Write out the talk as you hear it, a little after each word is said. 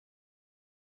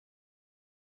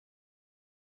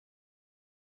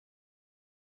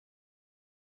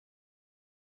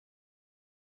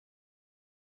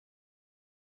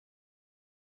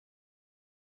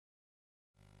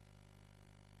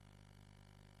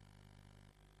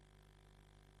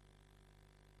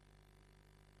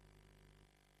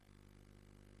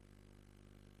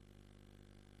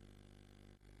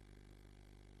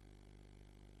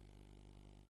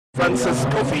Francis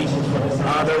Coffie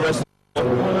are the rest.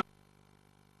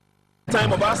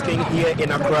 Time of asking here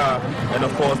in Accra, and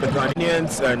of course the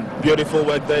Ghanaians, and beautiful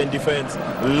work there in defense.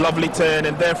 Lovely turn,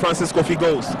 and there Francis Coffie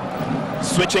goes.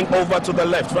 Switching over to the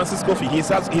left, Francis Coffie, he's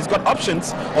got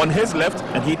options on his left,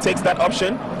 and he takes that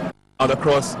option. Now the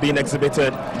cross being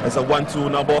exhibited as a 1-2.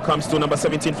 Now ball comes to number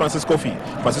 17, Francis Coffie.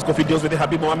 Francis Coffie deals with it.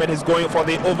 Habib Mohammed is going for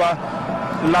the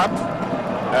overlap,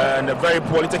 and a very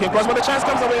poorly taken cross, but the chance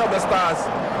comes away of the Stars.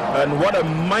 And what a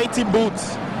mighty boot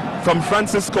from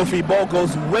Francis Coffie. Ball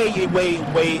goes way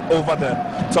over the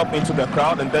top into the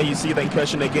crowd, and there you see the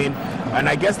incursion again. And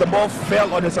I guess the ball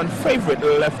fell on his unfavorite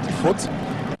left foot.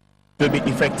 Will be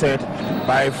effected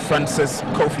by Francis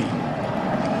Coffie.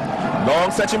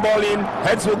 Long searching ball in,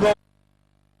 heads will go.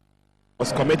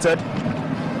 Was committed.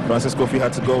 Francis Coffie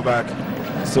had to go back.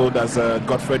 So does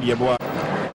Godfred Yeboah.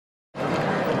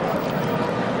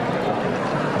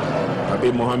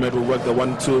 Habib Mohammed will work the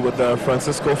 1-2 with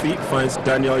Francis Coffie. Finds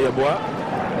Daniel Yeboah.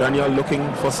 Daniel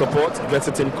looking for support. Gets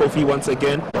it in Coffie once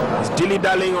again. He's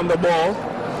dilly-dallying on the ball.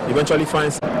 Eventually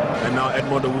finds. And now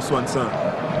Edmond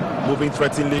Owusu-Ansah moving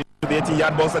threateningly to the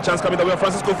 80-yard box. A chance coming the way of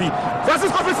Francis Coffie.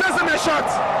 Francis Coffie sends in a shot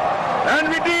and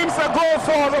redeems a goal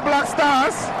for the Black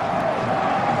Stars.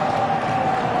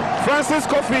 Francis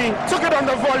Coffie took it on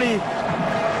the volley,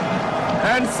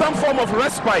 and some form of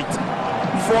respite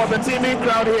for the teaming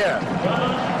crowd here.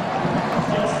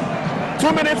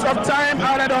 2 minutes of time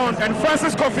added on, and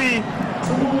Francis Coffie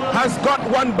has got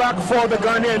one back for the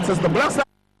Ghanaians as the Black Stars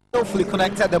hopefully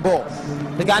connected the ball.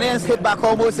 The Ghanaians hit back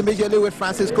almost immediately with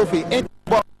Francis Coffie. Into the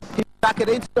ball, he back it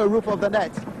into the roof of the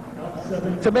net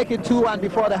to make it 2-1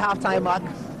 before the halftime mark.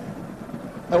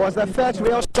 It was the first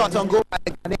real shot on goal by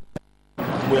the Ghanaians.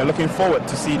 We are looking forward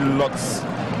to see lots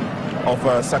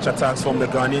of such attacks from the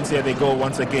Ghanaians. Here they go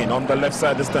once again on the left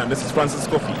side this time. This is Francis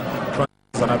Coffie.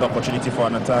 Another opportunity for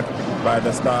an attack by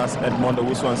the Stars. Edmond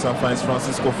Owusu-Ansah finds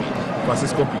Francis Coffie.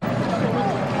 Francis Coffie.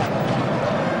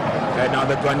 And now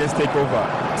the Ghanaians take over.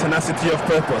 Tenacity of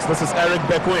purpose. This is Eric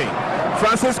Bekway.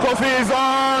 Francis Coffie is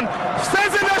on.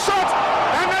 Sends in a shot,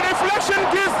 and the deflection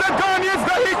gives the Ghanaians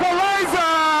the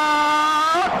equalizer.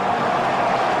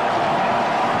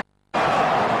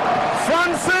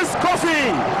 Francis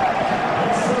Coffie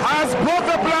has brought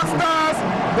the Black Stars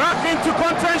back into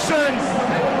contention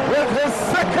with his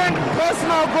second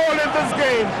personal goal in this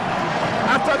game.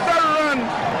 After that run,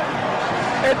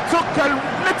 it took a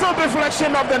little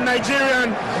deflection of the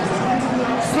Nigerian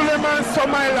Suleiman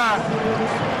Somaila,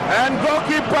 and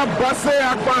goalkeeper Basse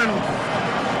Akpan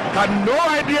had no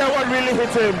idea what really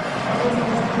hit him.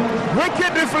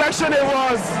 Wicked deflection it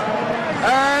was,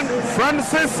 and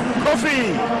Francis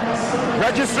Coffie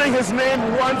registering his name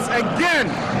once again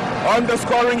on the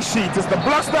scoring sheet. It's the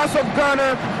Black Stars of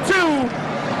Ghana 2.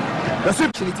 The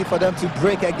opportunity for them to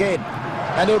break again,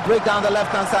 and they'll break down the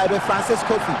left-hand side with Francis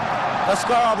Coffie, the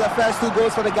scorer of the first 2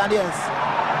 goals for the Ghanaians.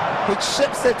 He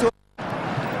chips it to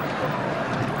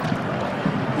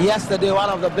yesterday, one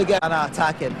of the biggest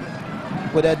attacking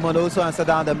with Edmond Owusu-Ansah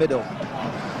down the middle.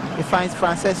 He finds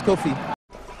Francis Coffie.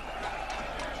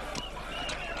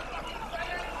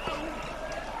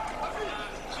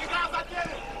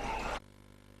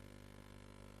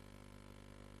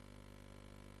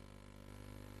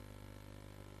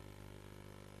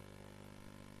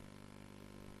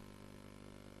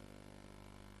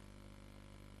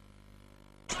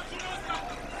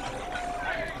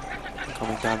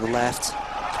 Coming down the left.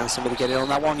 Can somebody get in on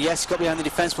that one? Yes, got behind the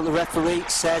defence, but the referee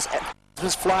says it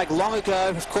was flagged long ago.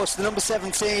 Of course, the number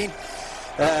 17,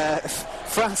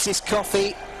 Francis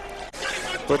Coffie.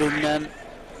 But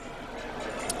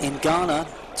in Ghana,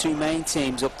 2 main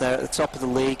teams up there at the top of the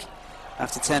league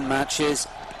after 10 matches.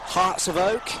 Hearts of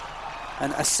Oak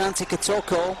and Asante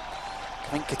Kotoko. I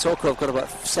think Kotoko have got about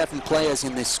 7 players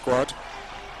in this squad.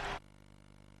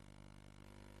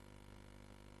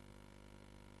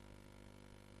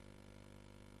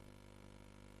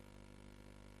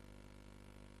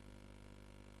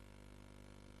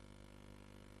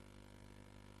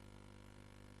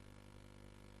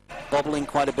 Bobbling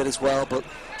quite a bit as well, but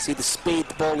see the speed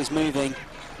the ball is moving.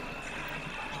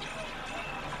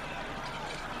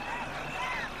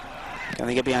 Can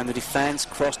they get behind the defence?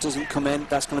 Cross doesn't come in.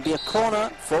 That's going to be a corner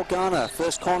for Ghana.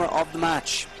 First corner of the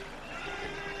match.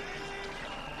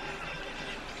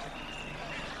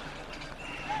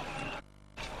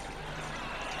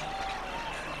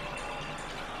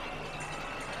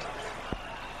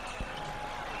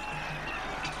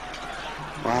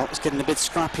 Well, it's getting a bit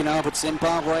scrappy now, but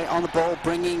Zimbabwe on the ball,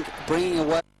 bringing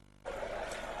away.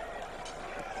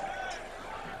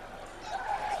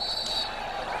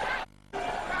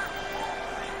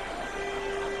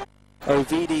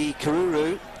 Ovidi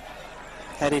Karuru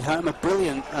headed home a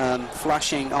brilliant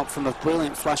flashing up from a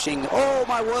brilliant flashing. Oh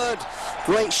my word!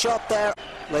 Great shot there,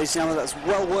 ladies and gentlemen. That's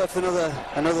well worth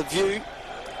another view.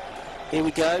 Here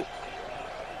we go.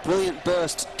 Brilliant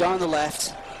burst down the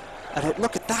left, and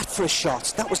look at that for a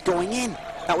shot. That was going in.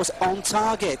 That was on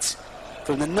target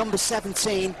from the number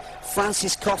 17,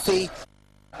 Francis Coffie.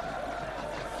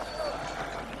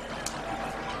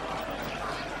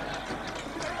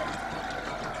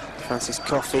 Francis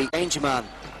Coffie, danger man.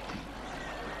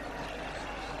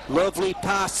 Lovely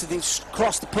pass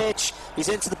across the pitch. He's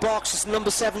into the box. It's number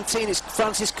 17. It's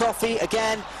Francis Coffie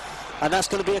again, and that's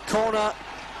going to be a corner.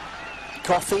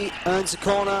 Coffie earns a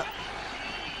corner.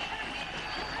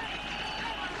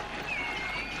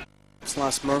 It's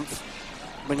last month,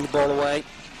 bringing the ball away.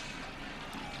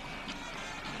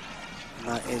 And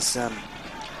that is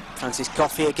Francis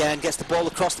Coffie again. Gets the ball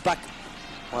across the back.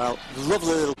 Well,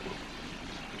 lovely little.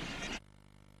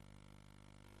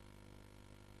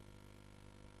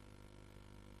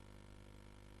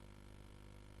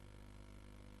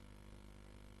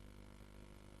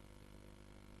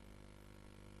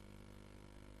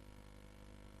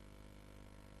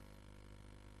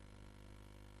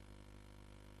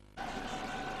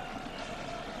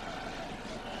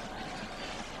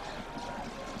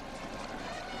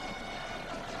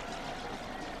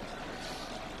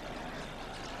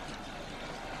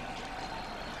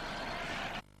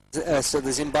 So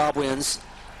the Zimbabweans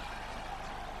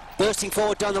bursting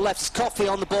forward down the left is Coffie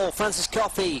on the ball. Francis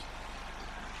Coffie.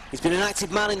 He's been an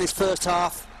active man in this first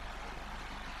half.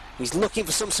 He's looking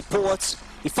for some support.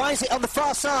 He finds it on the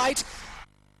far side.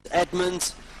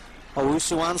 Edmund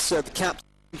Owusu-Ansah, the captain.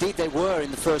 Indeed they were in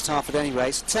the first half at any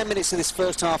rate. 10 minutes of this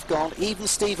first half gone. Even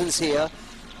Stevens here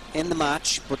in the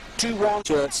match, but 2-1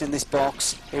 shirts in this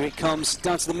box. Here it comes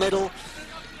down to the middle.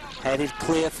 Headed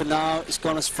clear for now. It's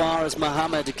gone as far as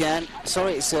Mohammed again.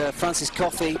 Sorry, it's Francis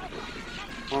Coffie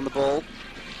on the ball.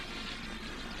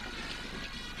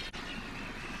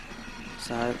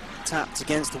 So tapped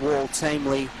against the wall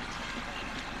tamely.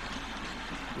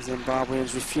 The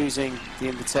Zimbabweans refusing the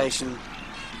invitation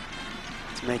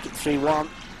to make it 3-1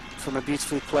 from a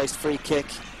beautifully placed free kick.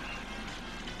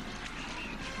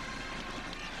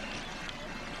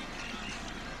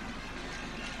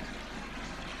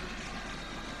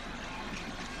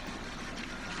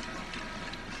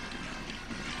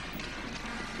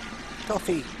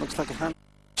 Coffie looks like a hand.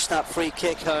 That free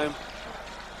kick home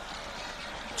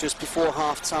just before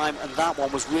half time, and that one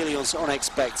was really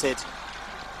unexpected.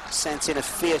 Sent in a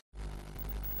fierce.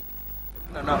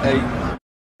 Standing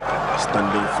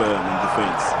firm in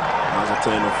defence. Now's a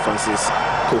turn of Francis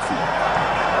Coffie.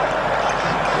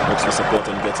 Looks for support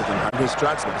and gets it in his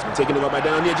tracks, but it's been taken over by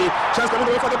Dan Onyeji. Chance coming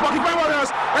away for the pocket by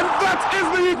Warriors, and that is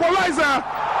the equaliser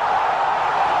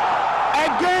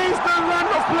against the run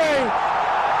of play.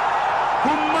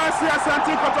 Kumasi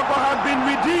Asante Kotoko had been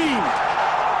redeemed,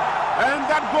 and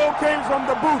that goal came from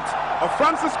the boot of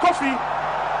Francis Coffie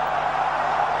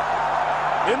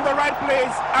in the right place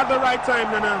at the right time.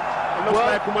 Nana, it looks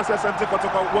like Kumasi Asante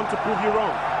Kotoko want to prove you wrong.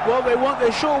 Well, they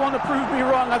sure want to prove me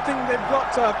wrong. I think they've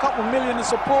got a couple million of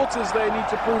supporters they need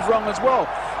to prove wrong as well.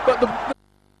 But the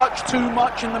touch too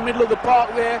much in the middle of the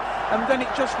park there, and then it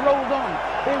just rolled on.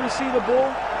 Here we see the ball.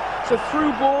 It's a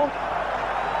through ball.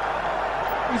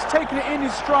 He's taken it in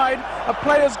his stride. A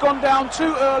player's gone down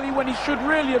too early when he should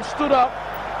really have stood up.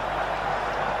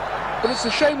 But it's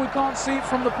a shame we can't see it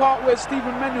from the part where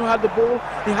Stephen Menu had the ball.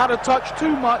 He had a touch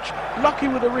too much, lucky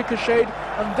with a ricochet,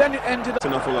 and then it ended up.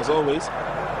 Enough as always.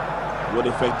 What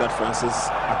effect that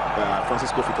Francis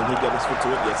Coffie, can he get his foot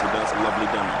to it? Yes, he does. A lovely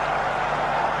dummy.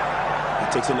 He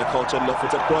takes in a cultured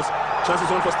left-footed cross. Chances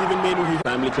on for Stephen Menu.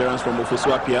 Timely clearance from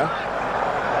Ofosu-Appiah.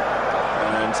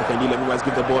 And secondly, Leviwise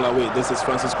give the ball away. This is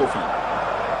Francis Coffie.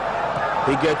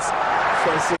 He gets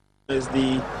Francis as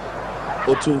the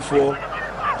Otumfo,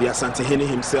 the Asantehene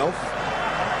himself,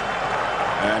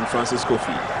 and Francis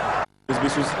Coffie.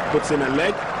 Bisus puts in a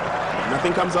leg,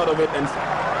 nothing comes out of it, and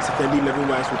secondly,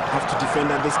 Leviwise would have to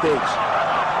defend at this stage.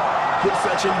 Good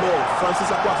searching ball. Francis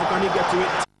Akwafu, can he get to it?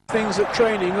 Things at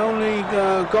training, only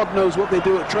God knows what they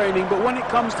do at training, but when it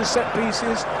comes to set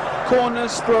pieces,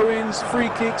 corners, throw-ins, free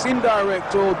kicks,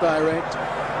 indirect or direct,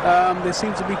 they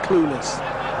seem to be clueless.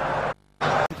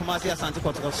 Kumasi Asante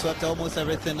Kotoko swept almost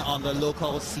everything on the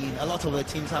local scene. A lot of the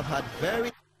teams have had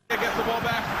very... He gets the ball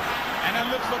back and then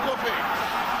looks for Coffie.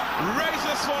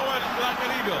 Races forward like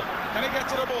an eagle. Can he get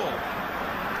to the ball?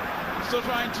 Still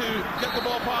trying to get the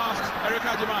ball past Eric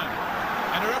Ajiman.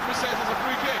 And the referee says it's a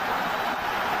free kick.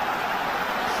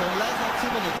 So less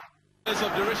than 2 minutes.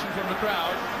 of derision from the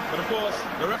crowd, but of course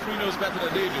the referee knows better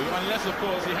than they do, unless of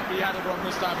course he had it wrong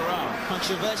this time around.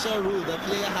 Controversial rule, the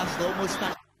player has to almost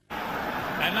stand.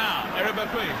 And now Eric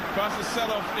McQueen tries to set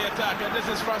off the attack, and this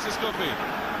is Francis Coffie.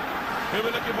 He'll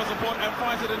be looking for support and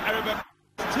finds it in Eric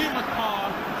McQueen. Too much power,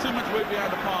 too much weight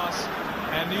behind the pass,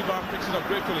 and Nivan picks it up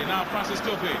gratefully. Now Francis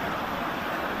Coffie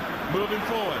moving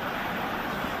forward,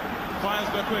 finds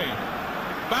McQueen,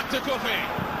 back to Coffie,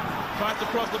 tries to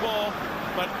cross the ball,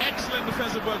 but excellent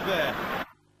defensive work there.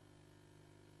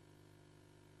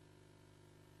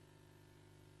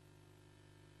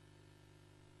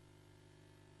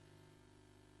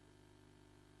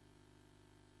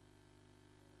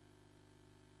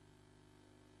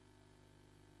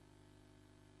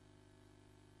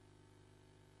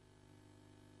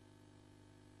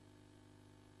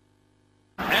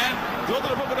 And go to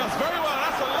the ball does very well.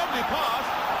 That's a lovely pass,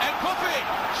 and Coffie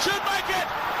should make it.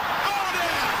 Oh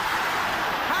dear!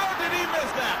 How did he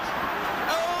miss that?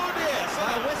 Oh dear!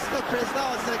 Whisker Chris, that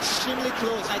was extremely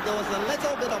close. Like there was a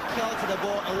little bit of curl to the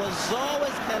ball. It was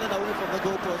always curling away from the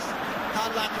goalpost.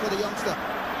 Hard luck for the youngster.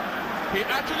 He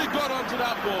actually got onto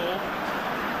that ball,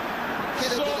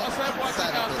 saw a sidewalk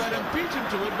outside and beat him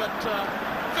to it, but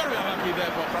very unlucky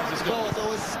there for Francis. The ball was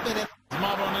always spinning.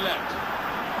 Marble on the left.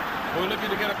 We're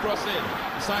looking to get across in.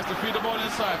 Decides to feed the ball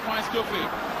inside. Finds Coffie,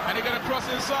 and he got across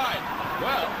inside.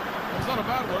 Well, it's not a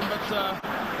bad one,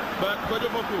 but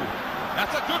Kojomoku.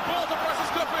 That's a good ball to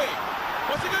Francis Coffie.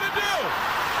 What's he going to do?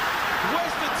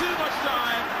 Wasted too much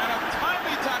time, and a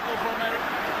timely tackle from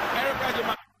Eric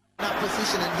Ajima. That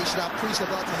position, and he should have pushed the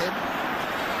ball to him.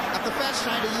 After first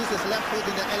trying to use his left foot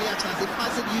in the earlier chance, he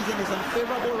passed using his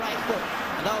unfavorable right foot,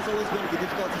 and that was always going to be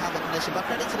difficult to have a connection. But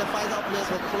credit to the Faisal players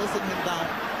for closing him down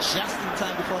just in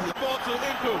time before he... Ball to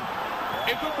Inku.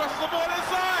 Inku crosses the ball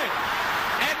inside,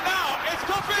 and now it's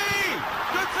Coffie.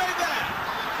 Good save there.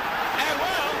 And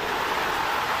well,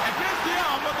 against the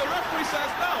arm, but the referee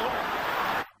says no.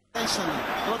 Intentionally,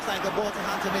 looks like a ball to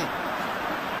hand to me.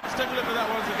 Let's take a look at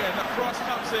that once again. The cross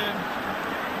comes in.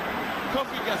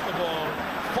 Coffie gets the ball,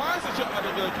 fires the shot at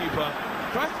the goalkeeper,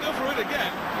 tries to go for it again.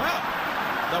 Well,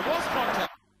 there was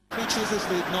contact. He chooses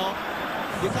to ignore.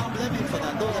 You can't blame him for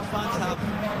that, though the fans have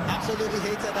absolutely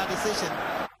hated that decision.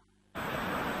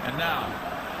 And now,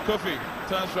 Coffie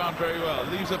turns around very well,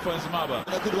 leaves it for Nzimaba.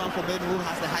 A good one for Ben, who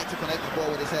has the height to connect the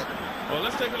ball with his head. Well,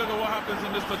 let's take a look at what happens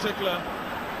in this particular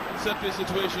set-piece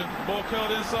situation. Ball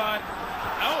curled inside.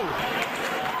 Oh!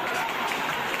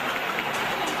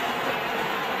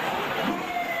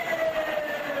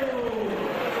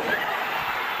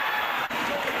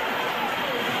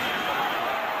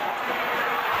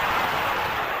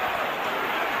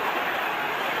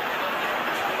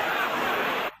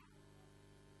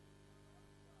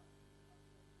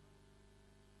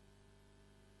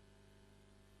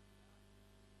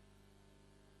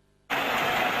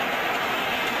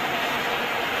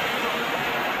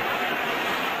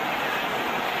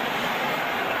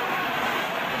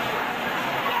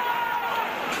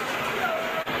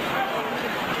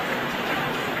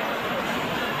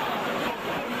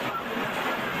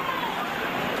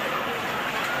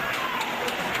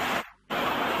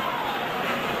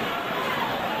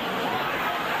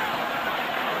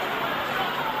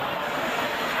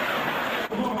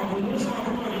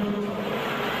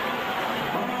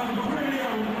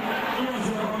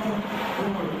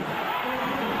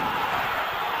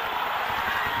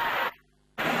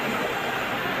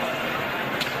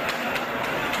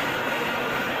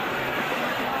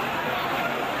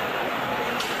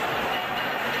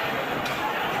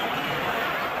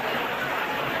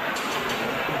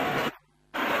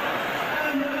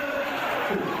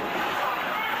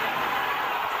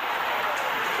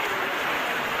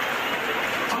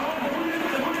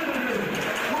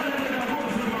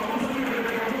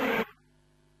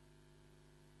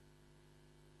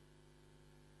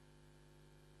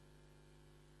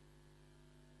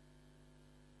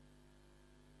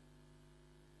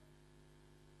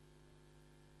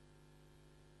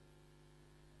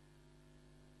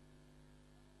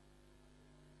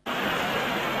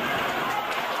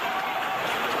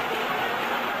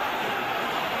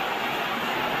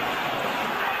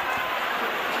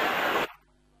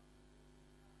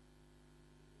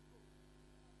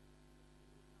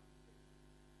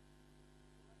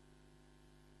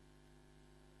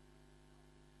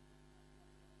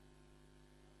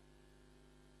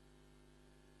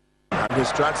 His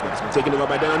tracks, but it's been taken over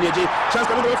by Denonyeji. Chance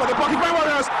coming away for the pocket by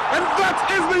Warriors, and that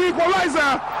is the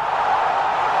equalizer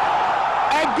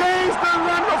against the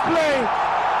run of play.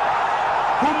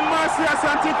 Kumasi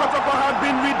Asante Kotoko had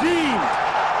been redeemed,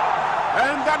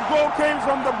 and that goal came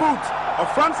from the boot of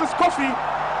Francis Coffie,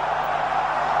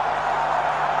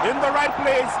 In the right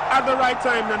place at the right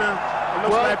time, Nana. It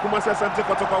looks Well, like Kumasi Asante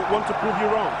Kotoko want to prove you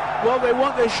wrong. Well,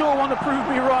 they sure want to prove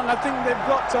me wrong. I think they've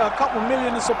got a couple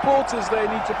million of supporters they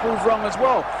need to prove wrong as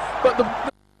well. But the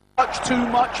touch too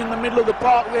much in the middle of the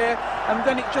park there, and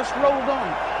then it just rolled on.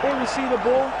 Here we see the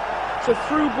ball. It's a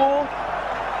through ball.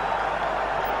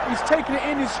 He's taken it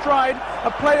in his stride.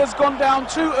 A player's gone down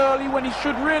too early when he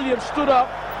should really have stood up.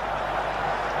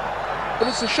 But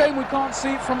it's a shame we can't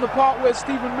see it from the part where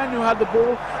Stephen Menu had the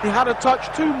ball. He had a touch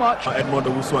too much. Edmond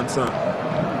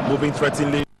Owusu-Ansah moving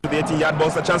threateningly to the 18-yard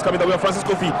box. A chance coming the way of Francis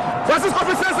Coffie. Francis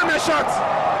Coffie sends in a shot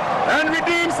and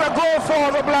redeems a goal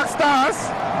for the Black Stars.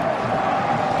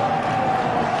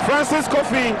 Francis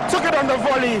Coffie took it on the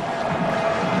volley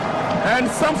and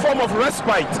some form of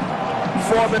respite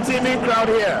for the teaming crowd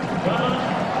here.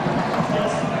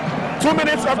 2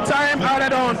 minutes of time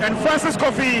added on, and Francis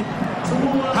Coffie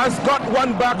has got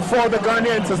one back for the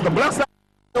Ghanaians as the Black Stars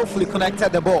Hopefully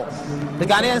connected the ball. The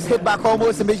Ghanaians hit back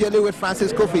almost immediately with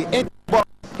Francis Coffie. In the ball,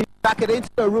 he back it into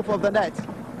the roof of the net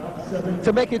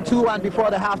to make it 2-1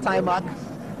 before the halftime mark.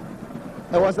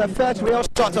 It was the first real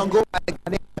shot on goal by the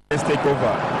Ghanaians. Let's take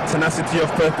over. Tenacity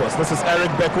of purpose. This is Eric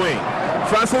Beckwing.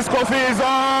 Francis Coffie is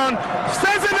on.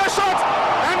 Sends in a shot,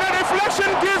 and the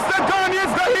deflection gives the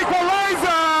Ghanaians the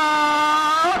equalizer.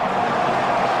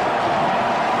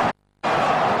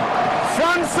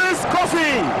 Francis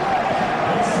Coffie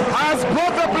has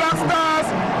brought the Black Stars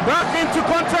back into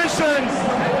contention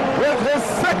with his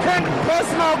second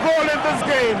personal goal in this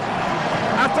game.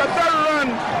 After that run,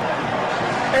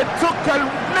 it took a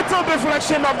little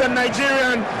deflection of the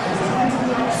Nigerian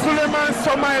Suleiman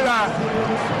Somaila,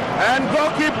 and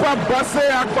goalkeeper Basse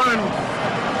Akpan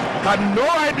had no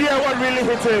idea what really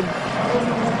hit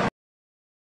him.